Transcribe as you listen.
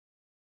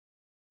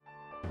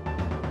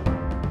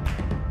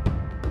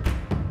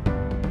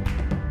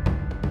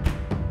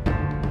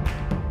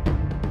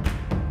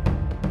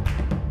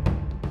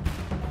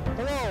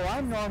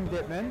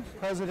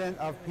President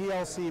of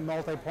PLC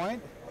Multipoint,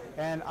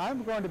 and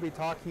I'm going to be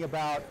talking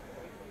about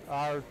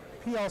our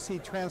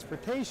PLC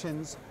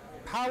Transportation's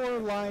power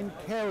line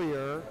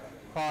carrier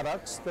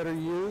products that are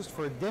used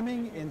for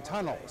dimming in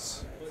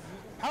tunnels.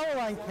 Power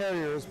line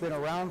carrier has been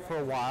around for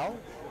a while,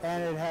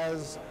 and it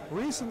has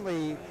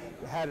recently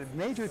had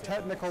major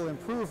technical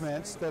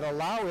improvements that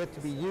allow it to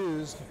be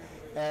used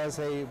as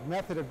a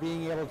method of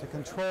being able to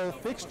control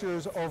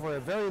fixtures over a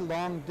very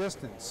long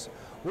distance.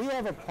 We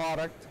have a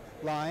product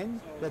line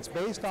that's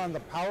based on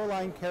the Power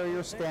Line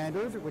Carrier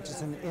Standard, which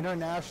is an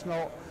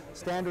international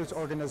standards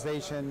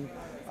organization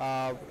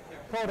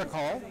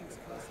protocol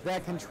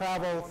that can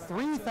travel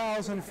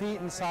 3,000 feet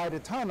inside a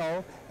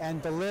tunnel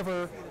and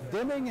deliver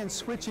dimming and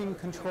switching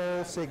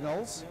control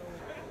signals.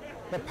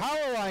 The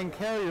Power Line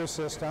Carrier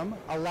system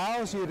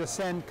allows you to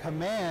send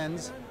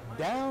commands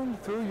down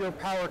through your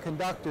power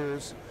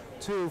conductors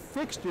to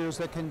fixtures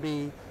that can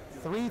be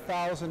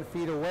 3,000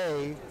 feet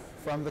away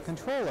from the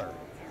controller.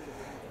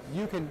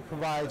 You can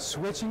provide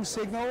switching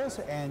signals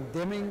and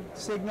dimming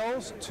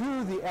signals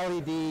to the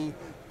LED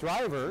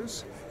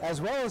drivers, as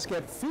well as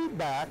get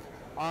feedback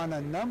on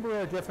a number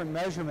of different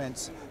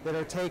measurements that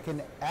are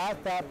taken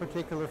at that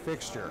particular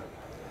fixture.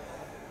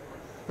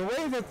 The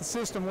way that the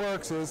system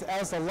works is,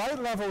 as the light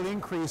level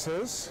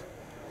increases,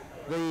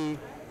 the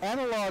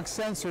analog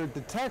sensor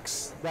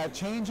detects that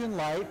change in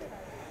light.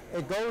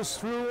 It goes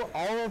through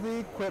all of the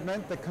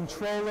equipment, the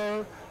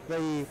controller,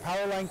 the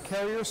Power Line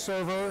Carrier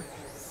server,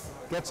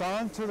 gets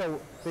on to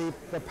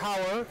the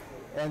power,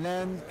 and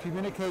then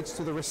communicates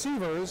to the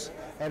receivers,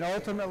 and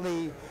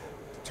ultimately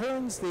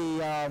turns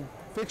the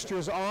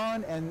fixtures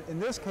on, and in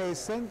this case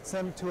sends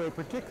them to a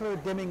particular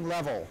dimming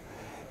level.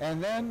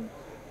 And then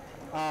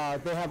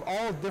they have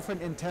all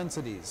different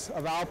intensities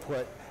of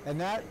output, and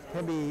that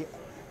can be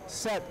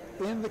set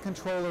in the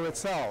controller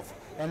itself.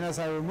 And as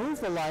I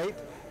remove the light,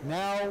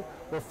 now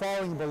we're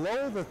falling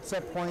below the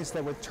set points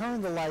that would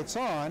turn the lights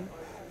on,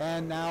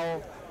 and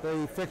now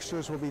the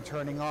fixtures will be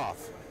turning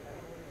off.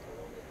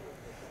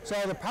 So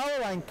the Power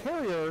Line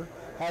Carrier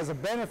has a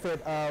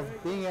benefit of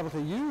being able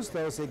to use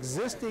those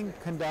existing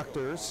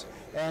conductors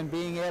and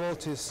being able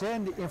to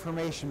send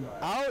information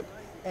out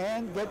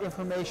and get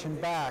information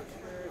back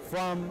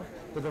from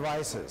the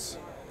devices.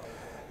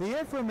 The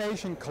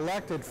information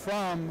collected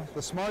from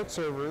the smart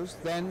servers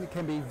then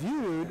can be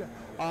viewed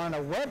on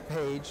a web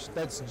page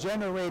that's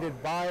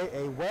generated by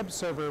a web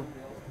server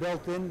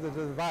built into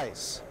the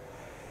device.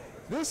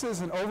 This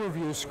is an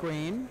overview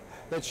screen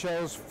that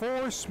shows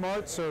 4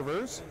 smart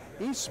servers.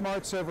 Each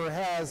smart server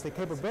has the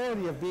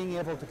capability of being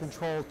able to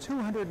control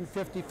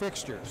 250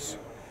 fixtures.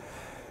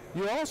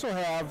 You also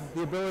have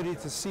the ability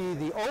to see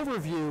the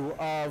overview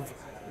of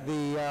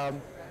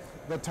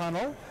the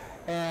tunnel,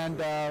 and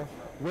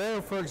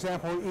where, for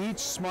example, each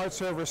smart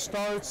server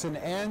starts and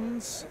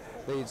ends,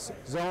 the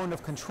zone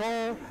of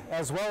control,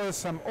 as well as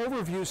some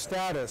overview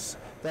status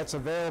that's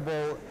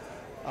available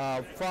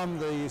from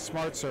the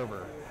smart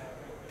server.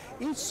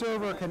 Each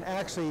server can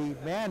actually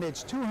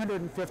manage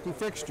 250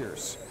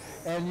 fixtures,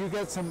 and you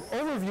get some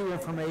overview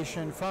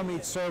information from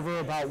each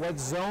server about what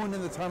zone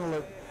in the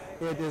tunnel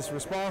it is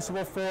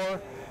responsible for,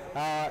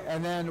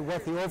 and then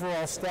what the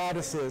overall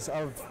status is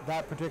of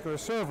that particular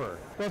server.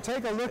 We'll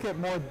take a look at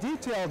more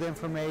detailed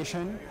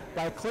information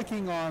by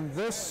clicking on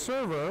this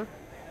server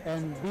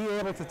and be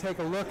able to take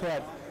a look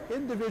at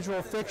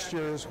individual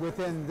fixtures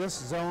within this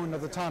zone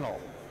of the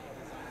tunnel.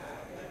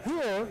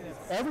 Here,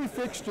 every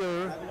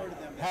fixture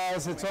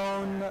has its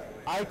own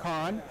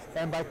icon,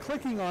 and by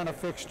clicking on a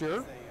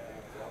fixture,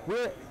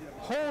 we're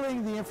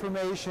holding the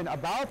information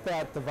about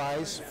that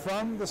device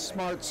from the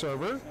smart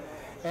server,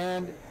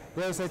 and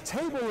there's a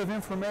table of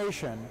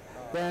information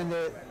then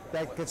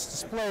that gets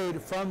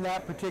displayed from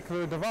that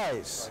particular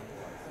device.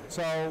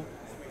 So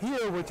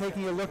here we're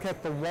taking a look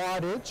at the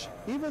wattage.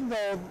 Even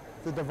though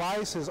the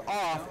device is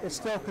off, it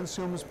still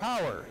consumes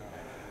power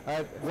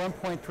at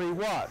 1.3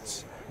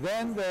 watts.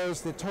 Then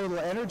there's the total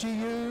energy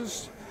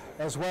used,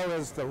 as well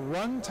as the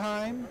run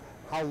time,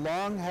 how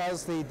long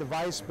has the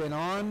device been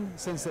on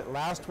since it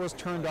last was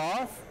turned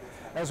off,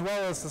 as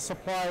well as the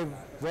supply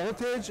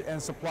voltage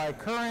and supply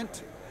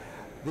current,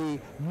 the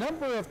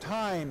number of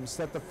times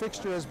that the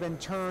fixture has been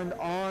turned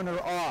on or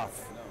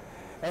off,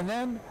 and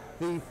then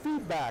the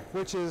feedback,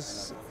 which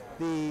is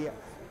the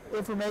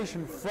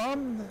information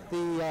from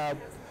the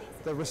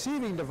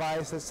receiving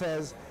device that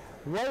says,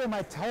 what am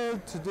I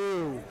told to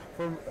do?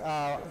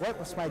 What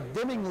was my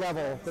dimming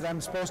level that I'm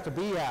supposed to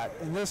be at?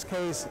 In this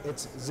case,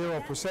 it's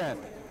 0%.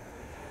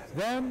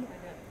 Then,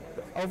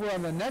 over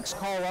on the next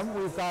column,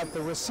 we've got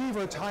the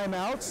receiver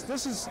timeouts.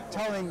 This is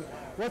telling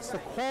what's the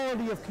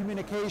quality of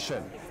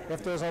communication.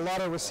 If there's a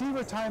lot of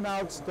receiver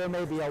timeouts, there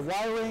may be a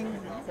wiring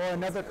or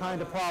another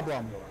kind of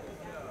problem.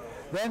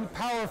 Then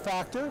power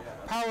factor.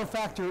 Power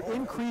factor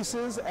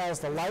increases as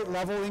the light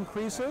level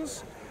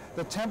increases.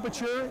 The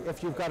temperature,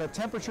 if you've got a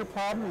temperature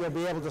problem, you'll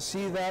be able to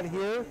see that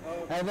here.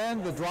 And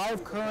then the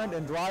drive current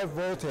and drive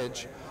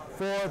voltage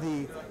for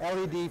the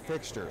LED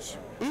fixtures.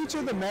 Each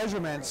of the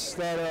measurements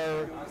that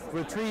are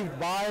retrieved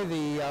by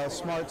the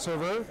smart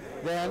server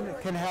then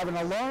can have an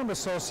alarm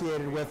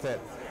associated with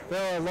it.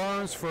 There are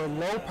alarms for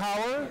low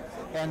power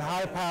and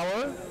high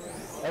power,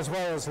 as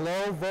well as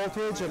low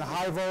voltage and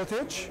high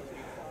voltage.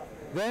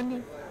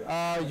 Then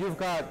you've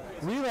got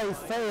relay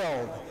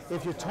failed.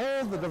 If you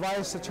told the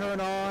device to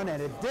turn on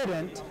and it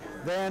didn't,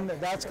 then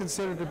that's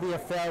considered to be a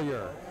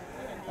failure.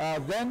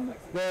 Then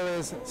there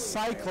is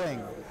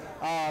cycling.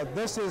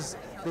 This is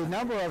the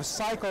number of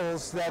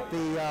cycles that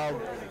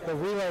the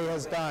relay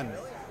has done,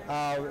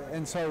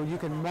 and so you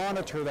can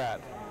monitor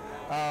that.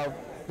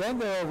 Then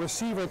there are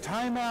receiver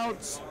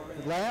timeouts,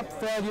 lamp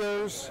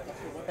failures,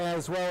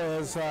 as well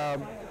as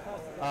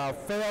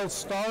failed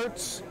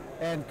starts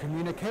and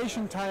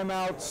communication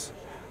timeouts,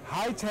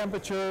 high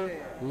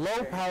temperature,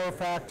 low power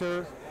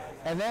factor,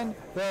 and then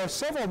there are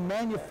several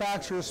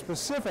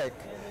manufacturer-specific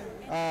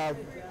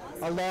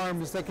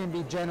alarms that can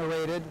be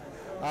generated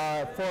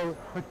for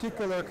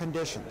particular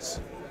conditions.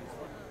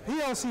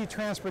 PLC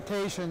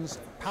Transportation's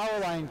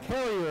Powerline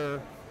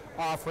Carrier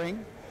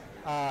offering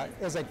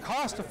is a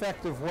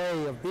cost-effective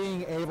way of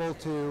being able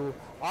to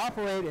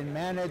operate and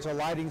manage a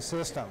lighting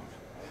system,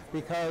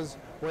 because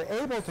we're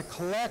able to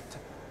collect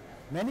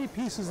many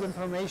pieces of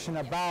information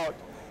about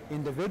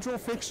individual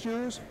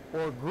fixtures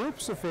or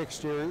groups of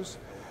fixtures.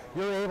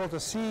 You're able to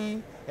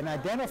see and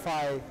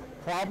identify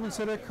problems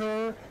that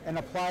occur and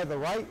apply the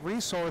right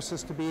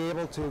resources to be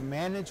able to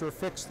manage or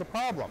fix the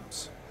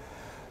problems.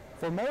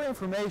 For more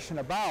information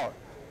about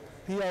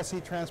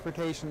PLC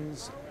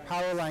Transportation's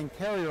Powerline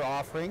Carrier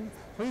offering,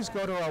 please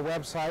go to our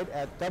website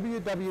at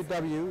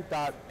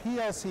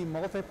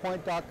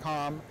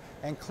www.plcmultipoint.com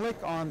and click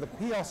on the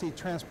PLC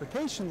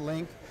Transportation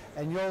link,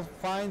 and you'll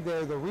find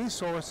there the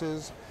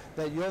resources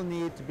that you'll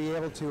need to be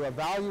able to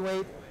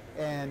evaluate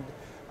and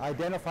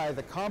identify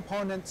the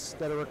components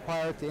that are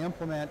required to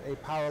implement a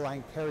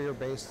Powerline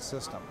Carrier-based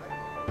system.